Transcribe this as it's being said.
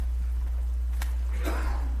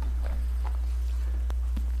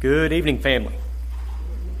Good evening, family.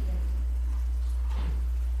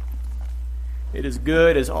 It is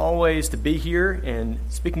good, as always, to be here and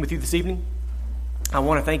speaking with you this evening. I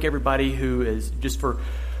want to thank everybody who is just for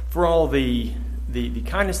all the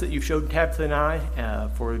kindness that you've showed Tabitha and I,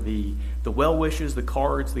 for the well wishes, the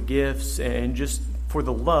cards, the gifts, and just for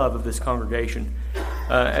the love of this congregation.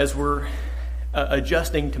 As we're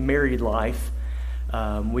adjusting to married life,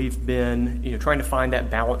 we've been trying to find that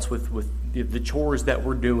balance with the chores that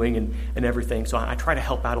we're doing and everything. So I try to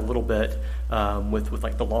help out a little bit with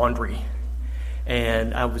like the laundry.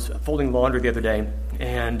 And I was folding laundry the other day,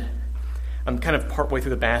 and I'm kind of partway through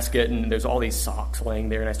the basket, and there's all these socks laying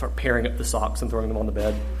there, and I start pairing up the socks and throwing them on the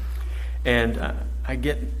bed. And I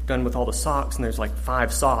get done with all the socks, and there's like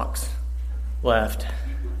 5 socks left,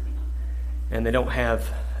 and they don't have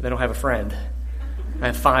a friend. I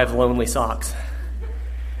have 5 lonely socks,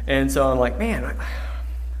 and so I'm like, man,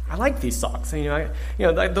 I like these socks.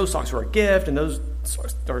 Those socks were a gift, and those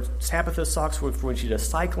are Tabitha's socks for when she does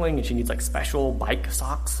cycling, and she needs like special bike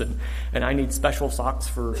socks, and I need special socks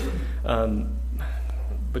for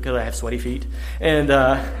because I have sweaty feet, and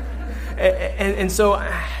so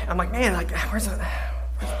I'm like, man, like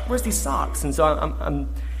where's these socks? And so I'm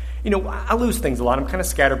I lose things a lot. I'm kind of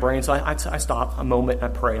scatterbrained, so I stop a moment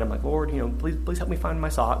and I pray, and I'm like, Lord, please help me find my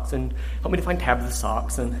socks, and help me to find Tabitha's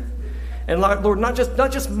socks, and Lord, not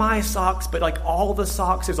just my socks, but like all the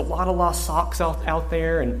socks. There's a lot of lost socks out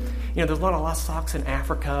there, and there's a lot of lost socks in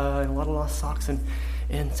Africa, and a lot of lost socks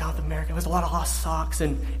in South America. There's a lot of lost socks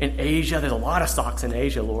in Asia. There's a lot of socks in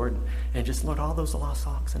Asia, Lord, and just Lord, all those lost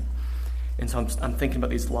socks, and so I'm thinking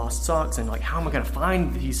about these lost socks, and like, how am I going to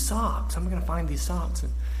find these socks? How am I going to find these socks?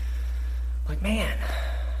 And I'm like, man.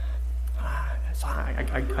 So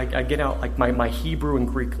I get out like my Hebrew and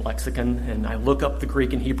Greek lexicon, and I look up the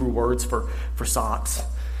Greek and Hebrew words for socks.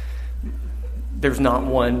 There's not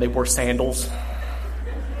one. They wore sandals.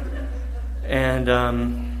 And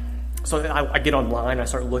so I get online. I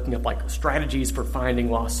start looking up like strategies for finding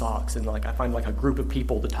lost socks, and like I find like a group of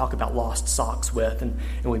people to talk about lost socks with, and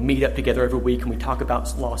we meet up together every week and we talk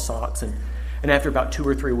about lost socks. And after about 2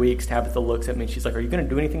 or 3 weeks, Tabitha looks at me and she's like, "Are you going to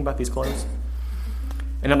do anything about these clothes?"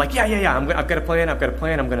 And I'm like, yeah. I've got a plan.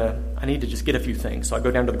 I need to just get a few things. So I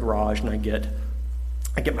go down to the garage and I get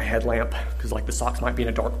my headlamp, because like the socks might be in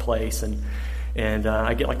a dark place, and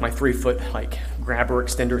I get like my 3-foot like grabber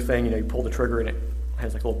extender thing. You pull the trigger and it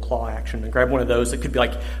has like a little claw action. I grab one of those. It could be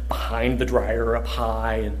like behind the dryer up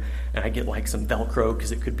high, and I get like some Velcro,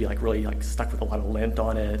 because it could be like really like stuck with a lot of lint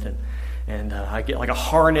on it, and I get like a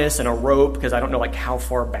harness and a rope, because I don't know like how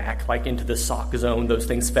far back like into the sock zone those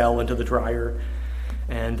things fell into the dryer.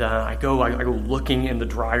 And I go looking in the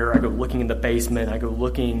dryer, I go looking in the basement, I go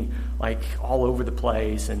looking like all over the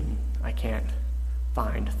place, and I can't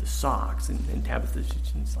find the socks. And Tabitha,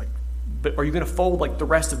 she's like, "But are you going to fold like the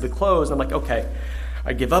rest of the clothes?" And I'm like, okay.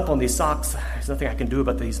 I give up on these socks. There's nothing I can do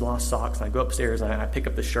about these lost socks. And I go upstairs and I pick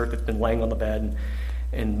up the shirt that's been laying on the bed,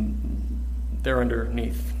 and they're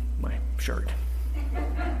underneath my shirt.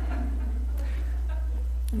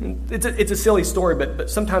 It's a silly story, but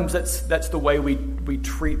sometimes that's the way we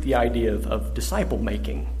treat the idea of disciple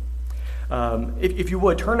making. If you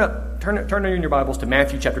would turn in your Bibles to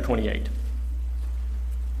Matthew chapter 28.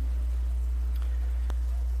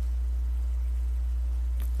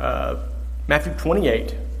 Matthew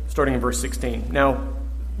 28, starting in verse 16. Now,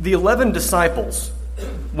 the 11 disciples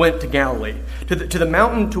went to Galilee, to the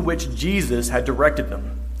mountain to which Jesus had directed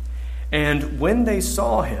them. And when they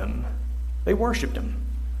saw him, they worshipped him.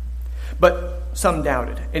 But some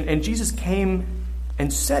doubted. And Jesus came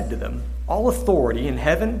and said to them, "All authority in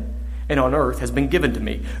heaven and on earth has been given to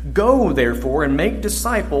me. Go, therefore, and make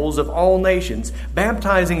disciples of all nations,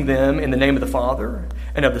 baptizing them in the name of the Father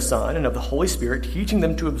and of the Son and of the Holy Spirit, teaching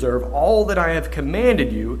them to observe all that I have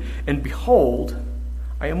commanded you. And behold,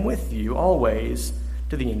 I am with you always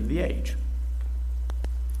to the end of the age."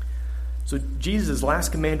 So Jesus'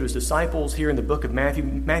 last command to his disciples here in the book of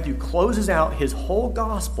Matthew closes out his whole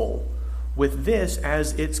gospel with this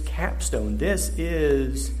as its capstone. This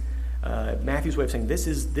is Matthew's way of saying this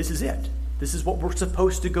is it. This is what we're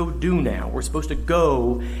supposed to go do now. We're supposed to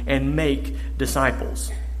go and make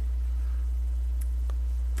disciples.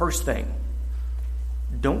 First thing,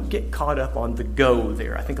 don't get caught up on the go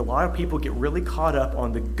there. I think a lot of people get really caught up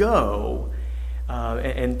on the go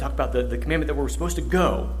and talk about the commandment that we're supposed to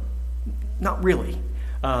go. Not really.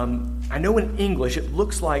 I know in English it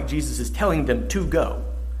looks like Jesus is telling them to go.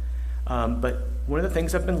 But one of the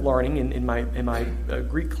things I've been learning in my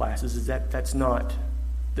Greek classes is that's not,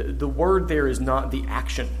 the word there is not the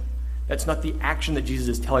action. That's not the action that Jesus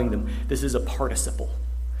is telling them. This is a participle.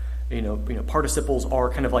 Participles are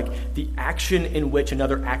kind of like the action in which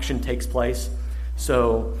another action takes place.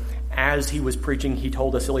 So as he was preaching, he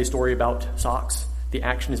told a silly story about socks. The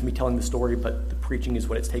action is me telling the story, but the preaching is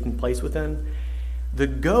what it's taking place within. The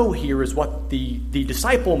go here is what the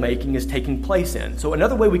disciple making is taking place in. So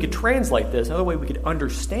another way we could translate this, another way we could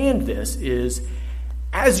understand this is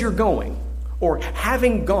as you're going, or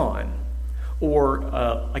having gone, or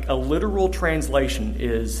like a literal translation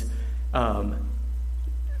is,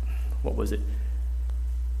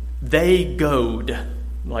 They goed.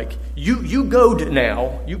 Like, you goed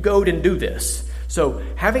now, you goed and do this. So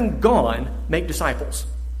having gone, make disciples.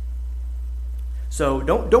 So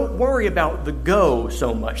don't worry about the go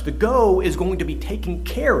so much. The go is going to be taken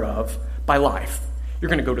care of by life. You're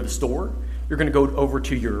going to go to the store. You're going to go over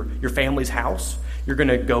to your family's house. You're going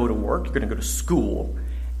to go to work. You're going to go to school.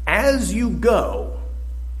 As you go,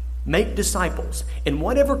 make disciples. In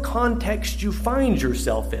whatever context you find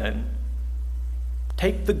yourself in,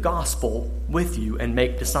 take the gospel with you and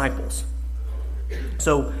make disciples.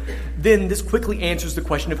 So then this quickly answers the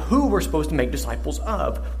question of who we're supposed to make disciples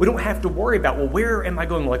of. We don't have to worry about, well, where am I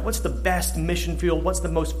going? Like, what's the best mission field? What's the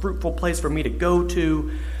most fruitful place for me to go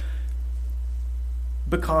to?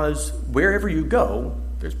 Because wherever you go,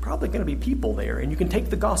 there's probably going to be people there, and you can take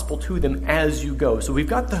the gospel to them as you go. So we've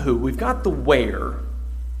got the who, we've got the where.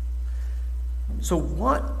 So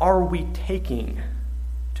what are we taking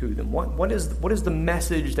to them? What is the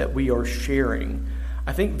message that we are sharing?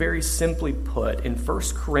 I think very simply put, in 1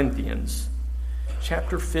 Corinthians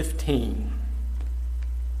chapter 15,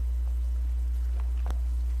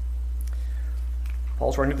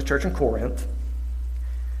 Paul's writing to the church in Corinth,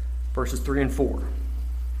 verses 3 and 4.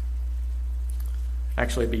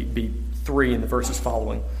 Actually, it'd be 3 in the verses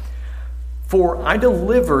following. For I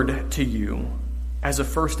delivered to you as of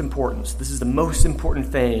first importance. This is the most important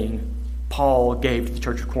thing Paul gave to the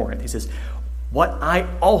church of Corinth. He says, what I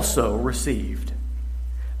also received,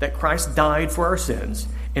 that Christ died for our sins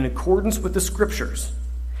in accordance with the Scriptures,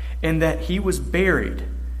 and that he was buried,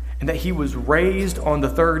 and that he was raised on the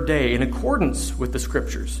third day in accordance with the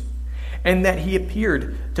Scriptures, and that he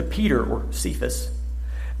appeared to Peter, or Cephas,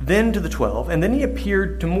 then to the 12, and then he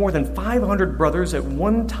appeared to more than 500 brothers at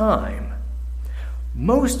one time,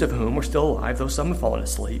 most of whom were still alive, though some had fallen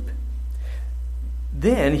asleep.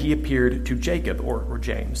 Then he appeared to Jacob, or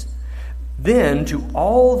James, then to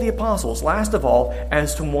all the apostles. Last of all,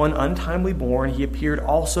 as to one untimely born, he appeared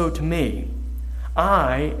also to me.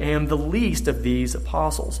 I am the least of these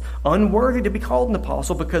apostles, unworthy to be called an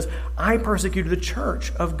apostle, because I persecuted the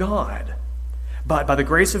church of God. But by the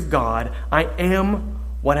grace of God, I am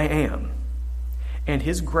what I am. And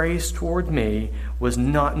his grace toward me was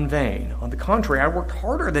not in vain. On the contrary, I worked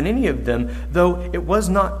harder than any of them, though it was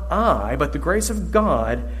not I, but the grace of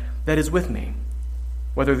God that is with me.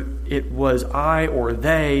 Whether it was I or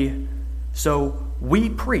they, so we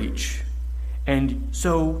preach, and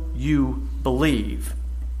so you believe.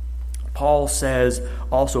 Paul says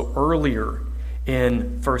also earlier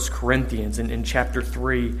in 1 Corinthians, in chapter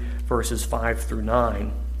 3, verses 5 through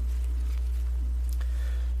 9,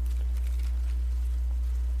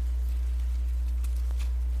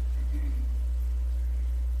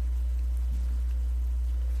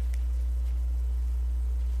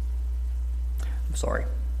 sorry.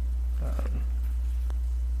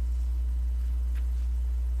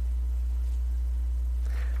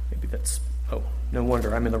 Maybe that's, no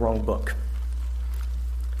wonder, I'm in the wrong book.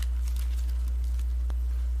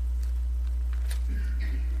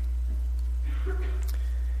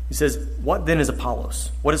 He says, what then is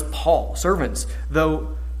Apollos? What is Paul? Servants,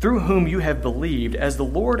 though through whom you have believed, as the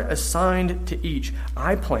Lord assigned to each.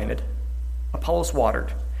 I planted, Apollos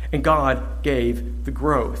watered, and God gave the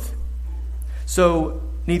growth. So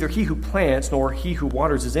neither he who plants nor he who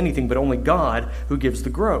waters is anything, but only God who gives the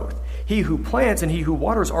growth. He who plants and he who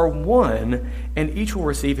waters are one, and each will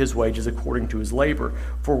receive his wages according to his labor.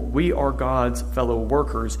 For we are God's fellow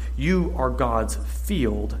workers. You are God's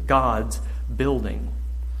field, God's building.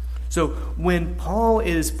 So when Paul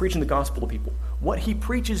is preaching the gospel to people, what he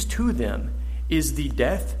preaches to them is the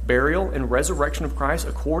death, burial, and resurrection of Christ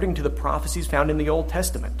according to the prophecies found in the Old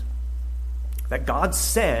Testament. That God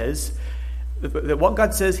says, that what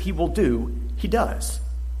God says he will do, he does.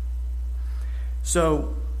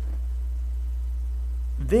 So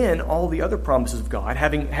then all the other promises of God,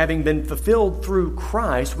 having been fulfilled through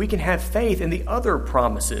Christ, we can have faith in the other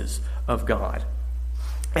promises of God.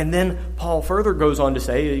 And then Paul further goes on to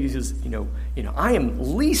say, he says, I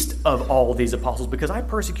am least of all these apostles because I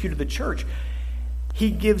persecuted the church.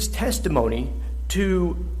 He gives testimony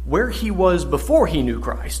to where he was before he knew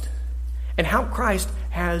Christ and how Christ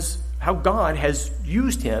has how God has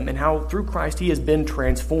used him and how through Christ he has been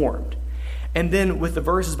transformed. And then with the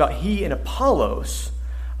verses about he and Apollos,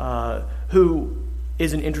 who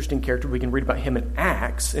is an interesting character. We can read about him in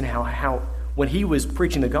Acts and how when he was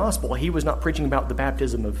preaching the gospel, he was not preaching about the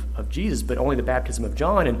baptism of Jesus, but only the baptism of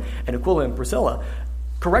John, and Aquila and Priscilla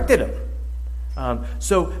corrected him.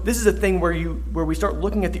 So this is a thing where we start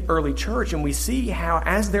looking at the early church and we see how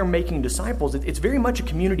as they're making disciples, it's very much a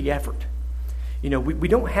community effort. We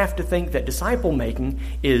don't have to think that disciple making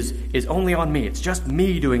is only on me. It's just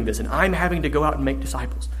me doing this and I'm having to go out and make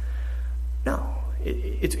disciples. No,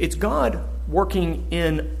 it's God working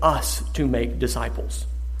in us to make disciples.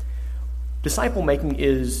 Disciple making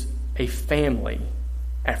is a family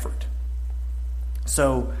effort.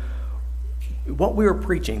 So what we are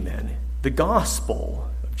preaching then, the gospel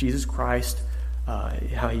of Jesus Christ,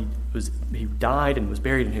 how he died and was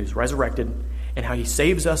buried and he was resurrected, and how he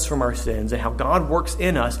saves us from our sins, and how God works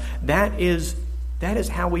in us, that is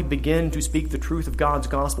how we begin to speak the truth of God's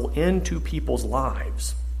gospel into people's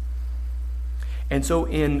lives. And so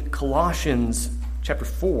in Colossians chapter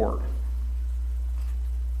 4,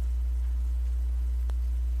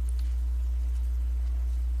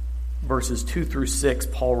 verses 2 through 6,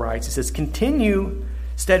 Paul writes, he says, "Continue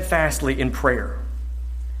steadfastly in prayer,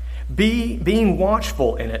 being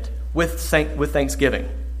watchful in it with thanksgiving.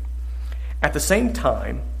 At the same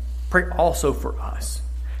time, pray also for us."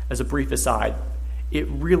 As a brief aside, it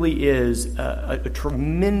really is a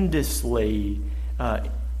tremendously,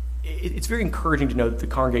 it's very encouraging to know that the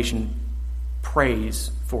congregation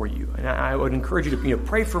prays for you. And I would encourage you to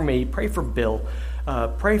pray for me, pray for Bill,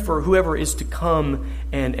 pray for whoever is to come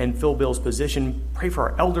and fill Bill's position, pray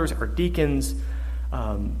for our elders, our deacons.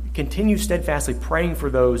 Continue steadfastly praying for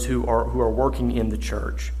those who are working in the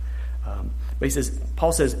church. But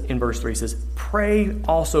Paul says in verse 3, he says, "Pray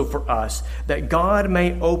also for us that God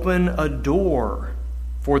may open a door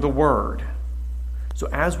for the word." So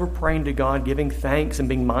as we're praying to God, giving thanks and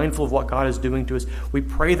being mindful of what God is doing to us, we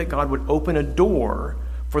pray that God would open a door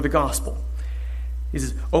for the gospel. He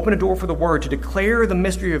says, "Open a door for the word to declare the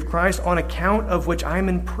mystery of Christ, on account of which I am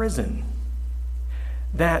in prison,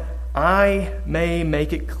 that I may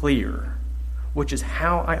make it clear, which is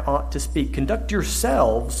how I ought to speak. Conduct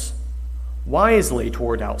yourselves wisely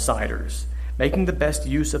toward outsiders, making the best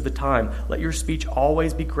use of the time. Let your speech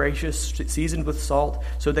always be gracious, seasoned with salt,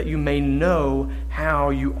 so that you may know how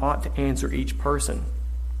you ought to answer each person."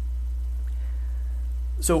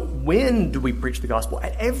 So when do we preach the gospel?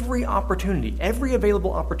 At every opportunity, every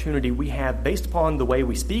available opportunity we have, based upon the way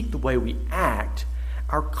we speak, the way we act,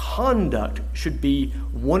 our conduct should be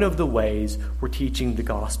one of the ways we're teaching the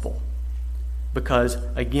gospel. Because,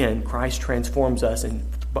 again, Christ transforms us, and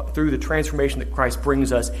through the transformation that Christ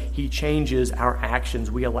brings us, he changes our actions.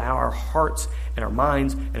 We allow our hearts and our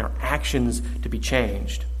minds and our actions to be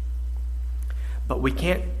changed. But we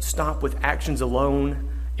can't stop with actions alone.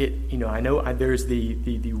 I know there's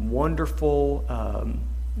the wonderful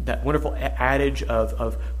that wonderful adage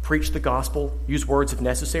of preach the gospel, use words if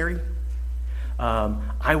necessary.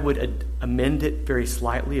 I would amend it very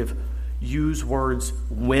slightly of use words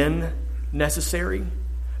when necessary,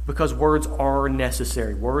 because words are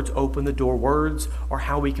necessary. Words open the door. Words are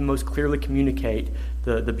how we can most clearly communicate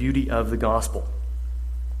the beauty of the gospel.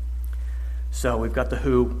 So we've got the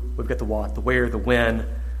who, we've got the what, the where, the when,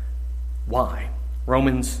 why.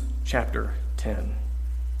 Romans chapter 10.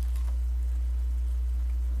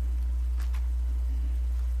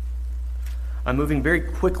 I'm moving very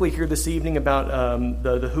quickly here this evening about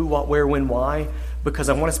the who, what, where, when, why, because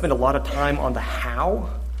I want to spend a lot of time on the how.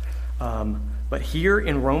 But here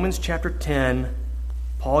in Romans chapter 10,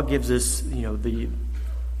 Paul gives us, the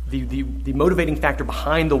motivating factor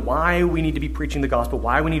behind the why we need to be preaching the gospel,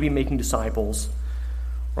 why we need to be making disciples.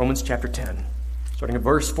 Romans chapter 10, starting at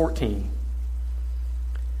verse 14.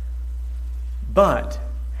 "But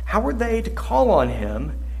how are they to call on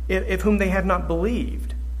him if whom they have not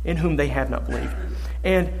believed, in whom they have not believed?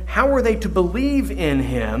 And how are they to believe in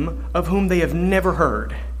him of whom they have never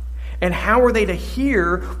heard? And how are they to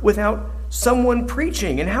hear without someone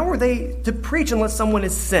preaching? And how are they to preach unless someone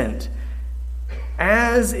is sent?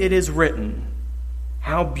 As it is written,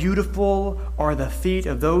 how beautiful are the feet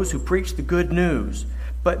of those who preach the good news.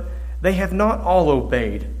 But they have not all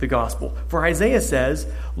obeyed the gospel. For Isaiah says,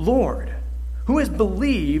 Lord, who has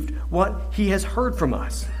believed what he has heard from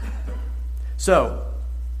us?" So,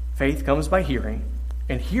 faith comes by hearing,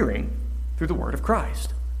 and hearing through the word of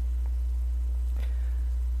Christ.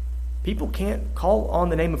 People can't call on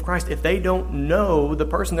the name of Christ if they don't know the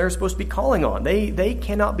person they're supposed to be calling on. They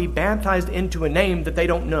cannot be baptized into a name that they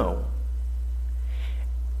don't know.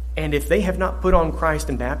 And if they have not put on Christ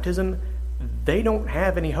in baptism, they don't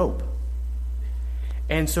have any hope.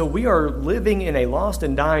 And so we are living in a lost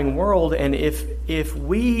and dying world, and if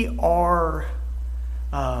we are,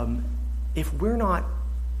 if we're not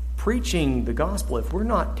preaching the gospel, if we're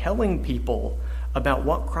not telling people about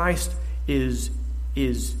what Christ is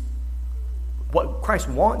what Christ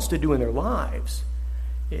wants to do in their lives,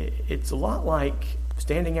 it's a lot like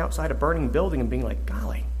standing outside a burning building and being like,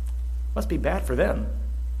 golly, must be bad for them.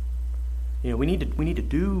 We need to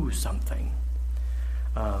do something.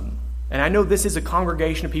 And I know this is a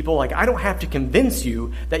congregation of people, like, I don't have to convince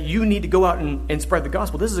you that you need to go out and spread the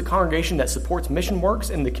gospel. This is a congregation that supports mission works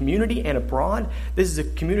in the community and abroad. This is a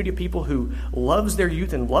community of people who loves their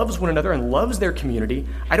youth and loves one another and loves their community.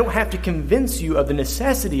 I don't have to convince you of the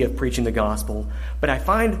necessity of preaching the gospel, but I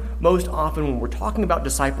find most often when we're talking about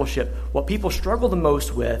discipleship, what people struggle the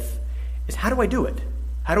most with is, how do I do it?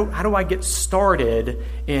 How do I get started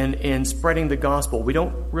in spreading the gospel? We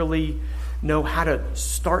don't really know how to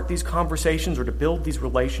start these conversations or to build these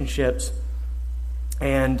relationships.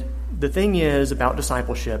 And the thing is about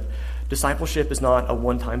discipleship is not a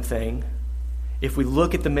one-time thing. If we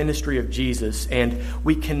look at the ministry of Jesus, and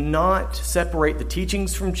we cannot separate the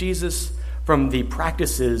teachings from Jesus from the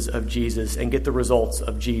practices of Jesus and get the results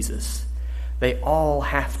of Jesus. They all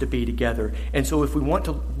have to be together. And so if we want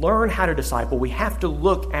to learn how to disciple, we have to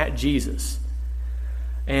look at Jesus.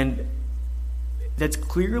 And that's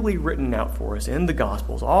clearly written out for us in the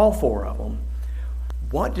Gospels, all 4 of them.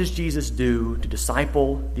 What does Jesus do to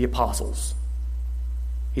disciple the apostles?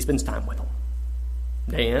 He spends time with them.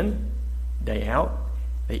 Day in, day out.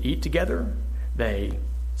 They eat together. They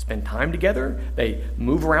spend time together. They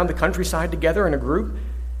move around the countryside together in a group.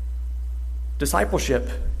 Discipleship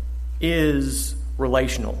is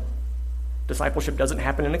relational. Discipleship doesn't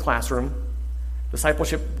happen in a classroom.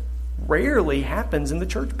 Discipleship rarely happens in the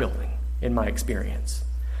church building, in my experience.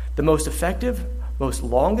 The most effective, most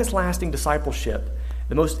longest-lasting discipleship,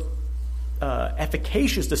 the most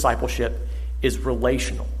efficacious discipleship is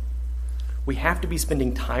relational. We have to be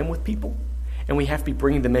spending time with people, and we have to be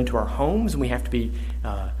bringing them into our homes, and we have to be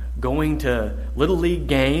going to Little League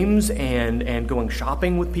games and going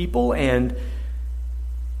shopping with people and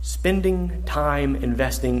spending time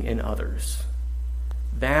investing in others.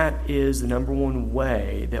 That is the number one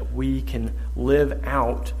way that we can live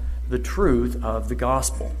out the truth of the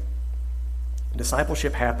gospel.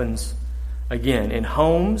 Discipleship happens, again, in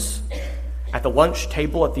homes, at the lunch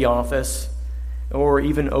table at the office, or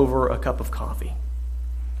even over a cup of coffee.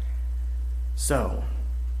 So,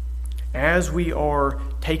 as we are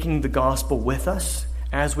taking the gospel with us,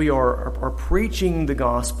 as we are preaching the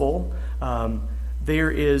gospel,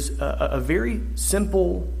 there is a very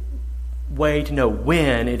simple way to know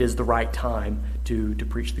when it is the right time to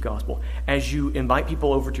preach the gospel. As you invite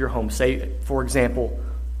people over to your home, say, for example,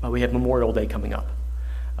 we have Memorial Day coming up.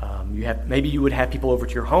 Maybe you would have people over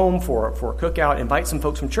to your home for a cookout. Invite some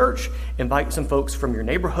folks from church, invite some folks from your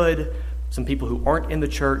neighborhood, some people who aren't in the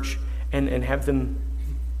church, and have them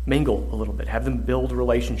mingle a little bit, have them build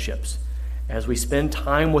relationships. As we spend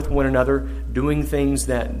time with one another, doing things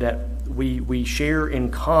that we share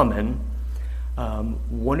in common,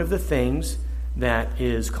 one of the things that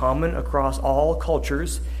is common across all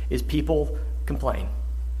cultures is people complain.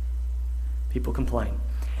 People complain.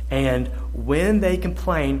 And when they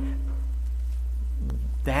complain,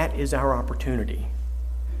 that is our opportunity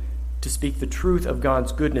to speak the truth of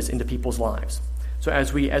God's goodness into people's lives. So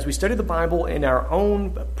as we study the Bible in our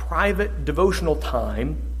own private devotional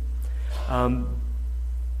time,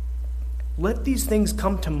 let these things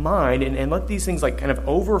come to mind and let these things like kind of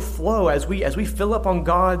overflow as we fill up on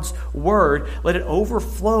God's word. Let it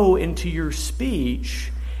overflow into your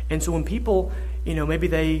speech. And so when people, maybe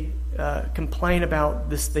they complain about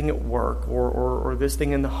this thing at work or this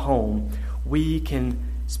thing in the home, we can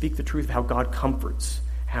speak the truth of how God comforts,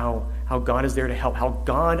 how God is there to help, how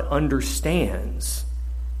God understands.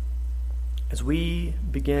 As we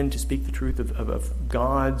begin to speak the truth of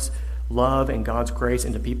God's love and God's grace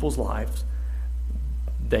into people's lives,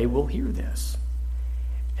 they will hear this.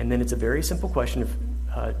 And then it's a very simple question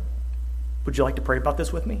of, would you like to pray about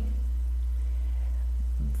this with me?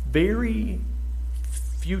 Very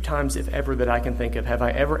few times, if ever, that I can think of, have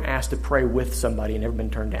I ever asked to pray with somebody and never been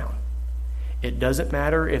turned down. It doesn't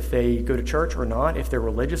matter if they go to church or not, if they're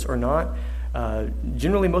religious or not.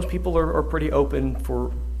 Generally, most people are pretty open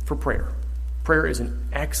for prayer. Prayer is an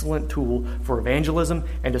excellent tool for evangelism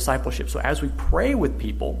and discipleship. So as we pray with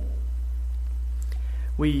people,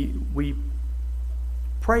 we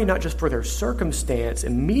pray not just for their circumstance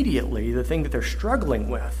immediately, the thing that they're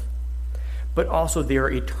struggling with, but also their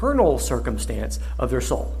eternal circumstance of their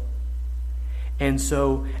soul. And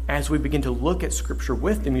so as we begin to look at Scripture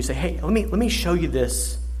with them, you say, hey, let me show you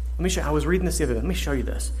this. I was reading this the other day. Let me show you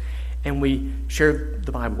this. And we share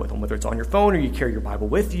the Bible with them, whether it's on your phone or you carry your Bible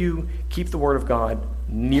with you. Keep the Word of God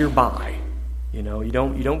nearby. You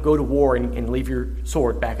don't go to war and leave your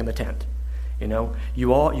sword back in the tent. You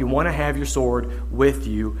want to have your sword with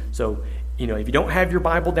you. So, if you don't have your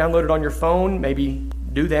Bible downloaded on your phone, maybe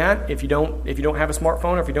do that. If you don't have a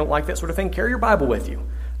smartphone, or if you don't like that sort of thing, carry your Bible with you.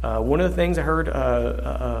 One of the things I heard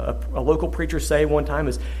a local preacher say one time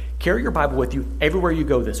is, carry your Bible with you everywhere you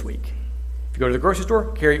go this week. If you go to the grocery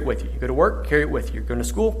store, carry it with you. You go to work, carry it with you. You're going to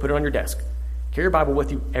school, put it on your desk. Carry your Bible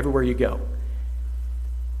with you everywhere you go.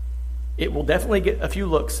 It will definitely get a few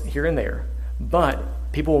looks here and there,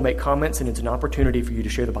 but people will make comments, and it's an opportunity for you to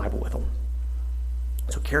share the Bible with them.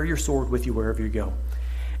 So carry your sword with you wherever you go.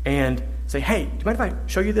 And say, hey, do you mind if I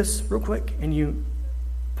show you this real quick? And you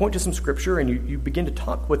point to some Scripture, and you begin to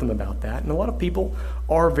talk with them about that. And a lot of people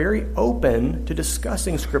are very open to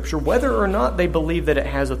discussing Scripture, whether or not they believe that it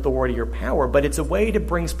has authority or power, but it's a way to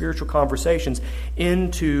bring spiritual conversations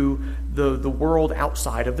into the world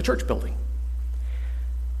outside of the church building.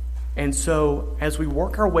 And so as we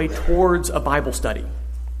work our way towards a Bible study,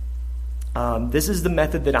 this is the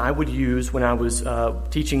method that I would use when I was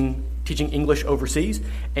teaching English overseas,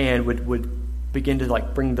 and would begin to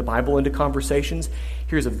bring the Bible into conversations.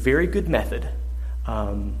 Here's a very good method.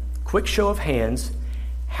 Quick show of hands.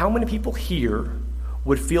 How many people here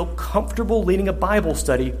would feel comfortable leading a Bible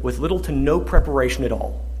study with little to no preparation at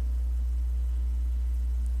all?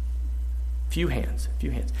 Few hands.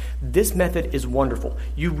 This method is wonderful.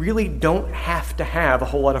 You really don't have to have a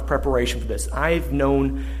whole lot of preparation for this. I've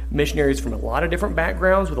known missionaries from a lot of different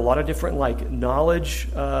backgrounds with a lot of different knowledge,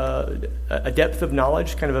 a depth of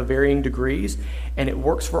knowledge, kind of varying degrees, and it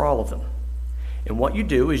works for all of them. And what you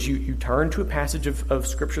do is you turn to a passage of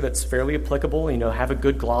Scripture that's fairly applicable. Have a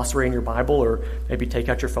good glossary in your Bible, or maybe take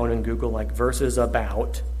out your phone and Google verses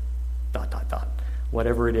about ...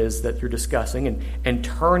 whatever it is that you're discussing, and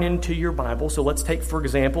turn into your Bible. So let's take, for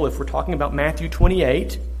example, if we're talking about Matthew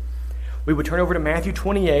 28, we would turn over to Matthew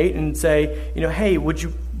 28 and say, hey, would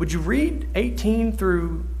you read 18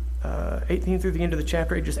 through the end of the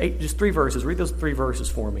chapter? Just 3 verses. Read those 3 verses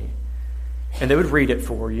for me. And they would read it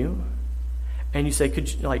for you. And you say,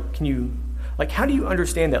 how do you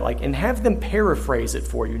understand that? And have them paraphrase it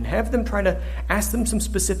for you, and have them try to ask them some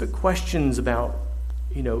specific questions about,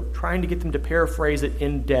 trying to get them to paraphrase it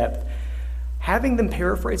in depth. Having them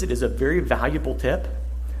paraphrase it is a very valuable tip,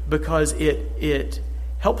 because it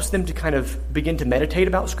helps them to kind of begin to meditate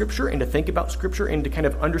about Scripture and to think about Scripture and to kind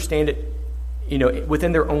of understand it,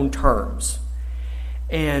 within their own terms.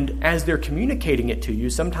 And as they're communicating it to you,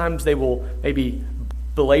 sometimes they will maybe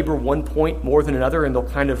belabor one point more than another, and they'll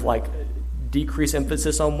kind of decrease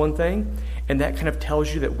emphasis on one thing. And that kind of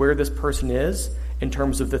tells you that where this person is in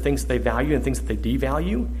terms of the things that they value and things that they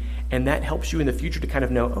devalue. And that helps you in the future to kind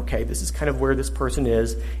of know, okay, this is kind of where this person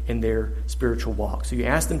is in their spiritual walk. So you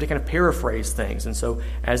ask them to kind of paraphrase things. And so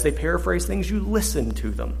as they paraphrase things, you listen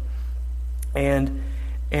to them. And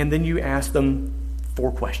then you ask them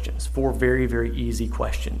 4 questions, 4 very, very easy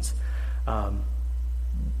questions.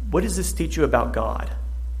 What does this teach you about God?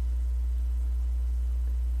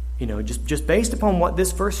 Just based upon what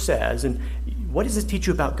this verse says, and what does this teach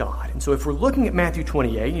you about God? And so if we're looking at Matthew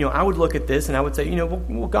 28, I would look at this and I would say,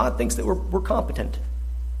 well, God thinks that we're competent.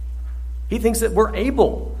 He thinks that we're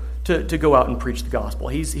able to go out and preach the gospel.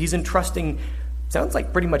 He's entrusting, sounds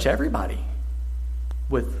like pretty much everybody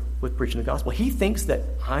with preaching the gospel. He thinks that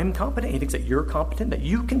I'm competent. He thinks that you're competent, that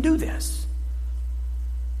you can do this.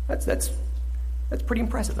 That's pretty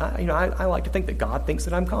impressive. I like to think that God thinks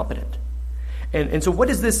that I'm competent. And so what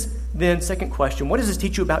is this, then, second question, what does this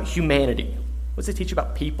teach you about humanity? What does it teach you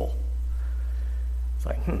about people? It's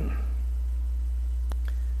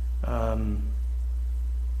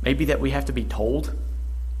maybe that we have to be told,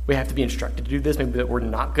 we have to be instructed to do this, maybe that we're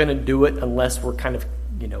not going to do it unless we're kind of,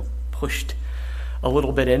 pushed a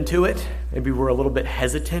little bit into it. Maybe we're a little bit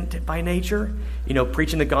hesitant by nature.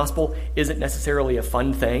 Preaching the gospel isn't necessarily a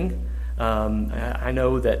fun thing. I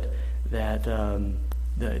know that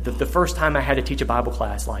the first time I had to teach a Bible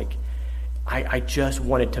class, I just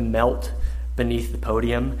wanted to melt beneath the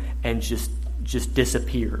podium and just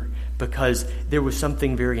disappear, because there was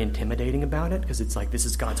something very intimidating about it, because it's this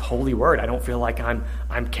is God's holy word. I don't feel like I'm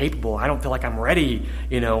capable. I don't feel like I'm ready,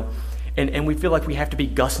 and we feel like we have to be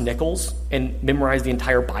Gus Nichols and memorize the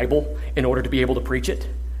entire Bible in order to be able to preach it.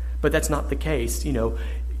 But that's not the case. You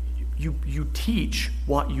teach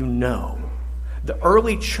what you know. The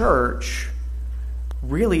early church,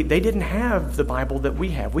 really, they didn't have the Bible that we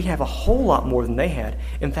have. We have a whole lot more than they had.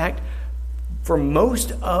 In fact, For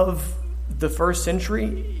most of the first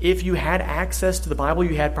century, if you had access to the Bible,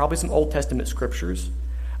 you had probably some Old Testament scriptures.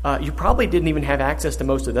 You probably didn't even have access to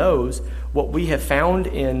most of those. What we have found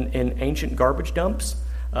in ancient garbage dumps,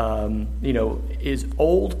 is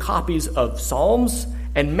old copies of Psalms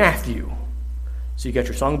and Matthew. So you got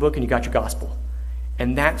your songbook and you got your gospel.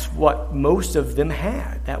 And that's what most of them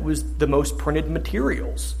had. That was the most printed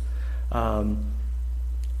materials. And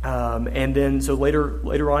then so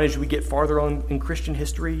later on, as we get farther on in Christian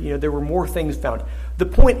history, there were more things found. The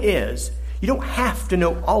point is, you don't have to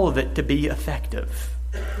know all of it to be effective.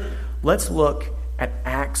 Let's look at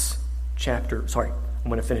Acts chapter. I'm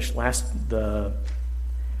going to finish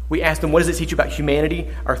we asked them, what does it teach you about humanity?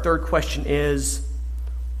 Our third question is,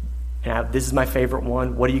 and this is my favorite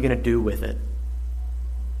one, what are you going to do with it?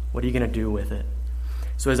 What are you going to do with it?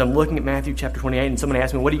 So as I'm looking at Matthew chapter 28, and someone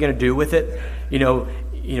asks me, what are you going to do with it?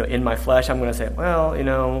 In my flesh, I'm going to say, well,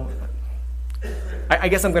 I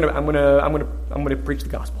guess I'm going to preach the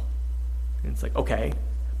gospel. And it's like, okay,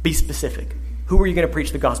 be specific. Who are you going to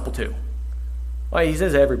preach the gospel to? Well, he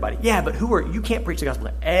says everybody. Yeah, but you can't preach the gospel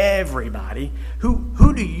to everybody.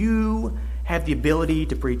 Who do you have the ability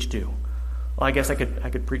to preach to? Well, I guess I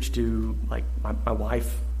could preach to like my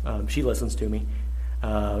wife. She listens to me.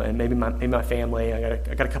 And maybe my family. I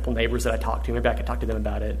got a couple neighbors that I talk to. Maybe I could talk to them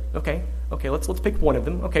about it. Okay. Let's pick one of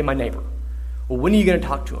them. Okay, my neighbor. Well, when are you going to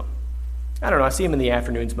talk to him? I don't know. I see him in the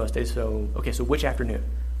afternoons most days. So which afternoon?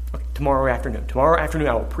 Okay, tomorrow afternoon. Tomorrow afternoon,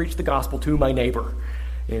 I will preach the gospel to my neighbor.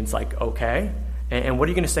 And it's like, okay. And what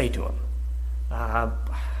are you going to say to him? I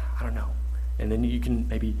don't know. And then you can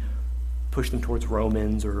maybe push them towards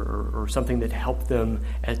Romans or something that help them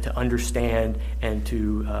to understand and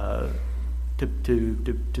to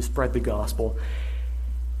spread the gospel.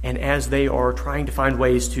 And as they are trying to find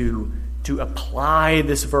ways to apply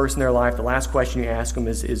this verse in their life, the last question you ask them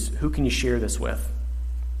is who can you share this with?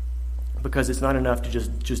 Because it's not enough to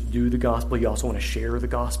just do the gospel. You also want to share the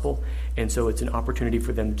gospel. And so it's an opportunity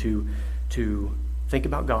for them to think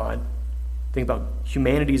about God, think about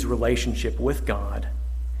humanity's relationship with God,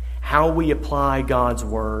 how we apply God's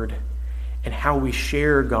word, and how we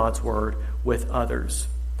share God's word with others.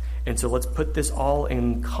 And so let's put this all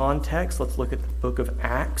in context. Let's look at the book of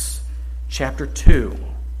Acts, chapter 2.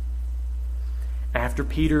 After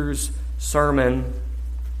Peter's sermon,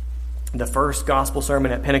 the first gospel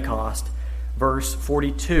sermon at Pentecost, verse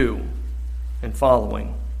 42 and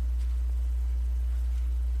following.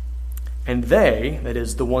 And they, that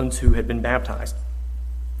is the ones who had been baptized,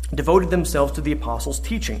 devoted themselves to the apostles'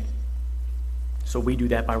 teaching. So we do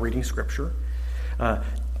that by reading Scripture.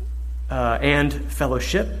 And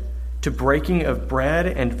fellowship, to breaking of bread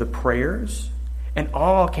and the prayers. And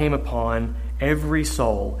awe came upon every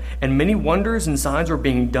soul. And many wonders and signs were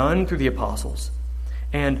being done through the apostles.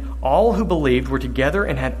 And all who believed were together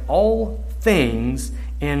and had all things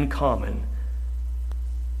in common.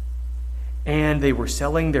 And they were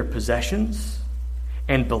selling their possessions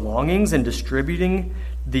and belongings and distributing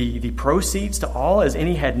the proceeds to all as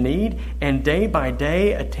any had need. And day by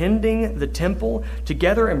day, attending the temple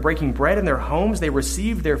together and breaking bread in their homes, they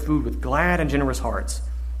received their food with glad and generous hearts,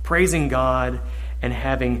 praising God and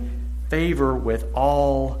having favor with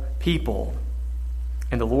all people.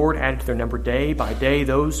 And the Lord added to their number day by day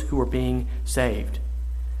those who were being saved.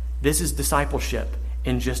 This is discipleship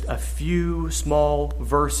in just a few small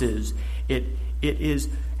verses. It is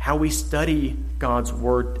how we study God's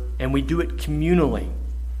word, and we do it communally.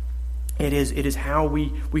 It is how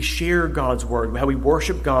we share God's word, how we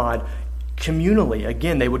worship God communally.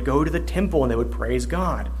 Again, they would go to the temple and they would praise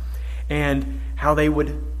God. And how they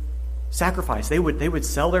would sacrifice. They would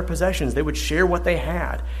sell their possessions. They would share what they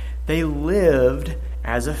had. They lived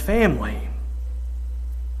as a family.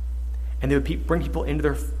 And they would bring people into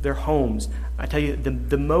their homes. I tell you,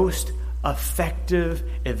 the most effective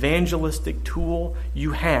evangelistic tool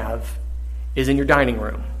you have is in your dining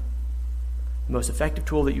room. The most effective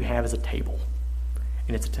tool that you have is a table.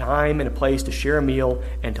 And it's a time and a place to share a meal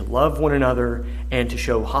and to love one another and to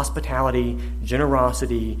show hospitality,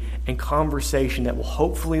 generosity, and conversation that will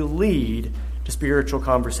hopefully lead to spiritual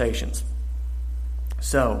conversations.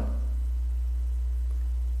 So,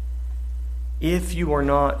 if you are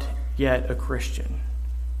not yet a Christian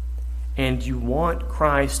and you want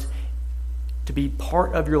Christ to be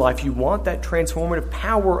part of your life, you want that transformative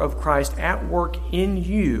power of Christ at work in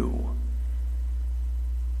you,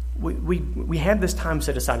 we have this time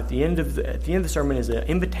set aside at the end of the sermon is an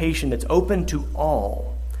invitation that's open to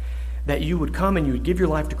all, that you would come and you would give your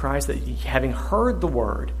life to Christ, that having heard the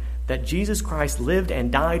word that Jesus Christ lived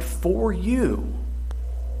and died for you,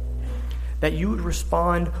 that you would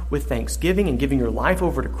respond with thanksgiving and giving your life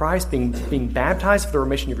over to Christ, being baptized for the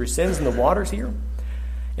remission of your sins in the waters here,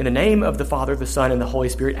 in the name of the Father, the Son, and the Holy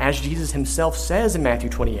Spirit, as Jesus himself says in Matthew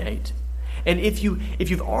 28. And if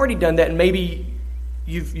you've already done that, and maybe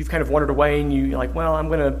you've kind of wandered away, and you're like, well, I'm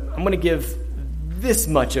gonna give this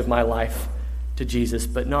much of my life to Jesus,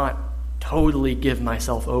 but not totally give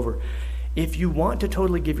myself over. If you want to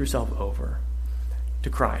totally give yourself over to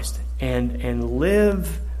Christ and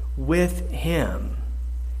live with him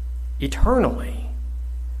eternally,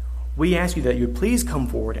 we ask you that you would please come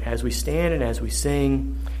forward as we stand and as we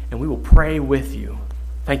sing, and we will pray with you.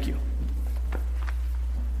 Thank you.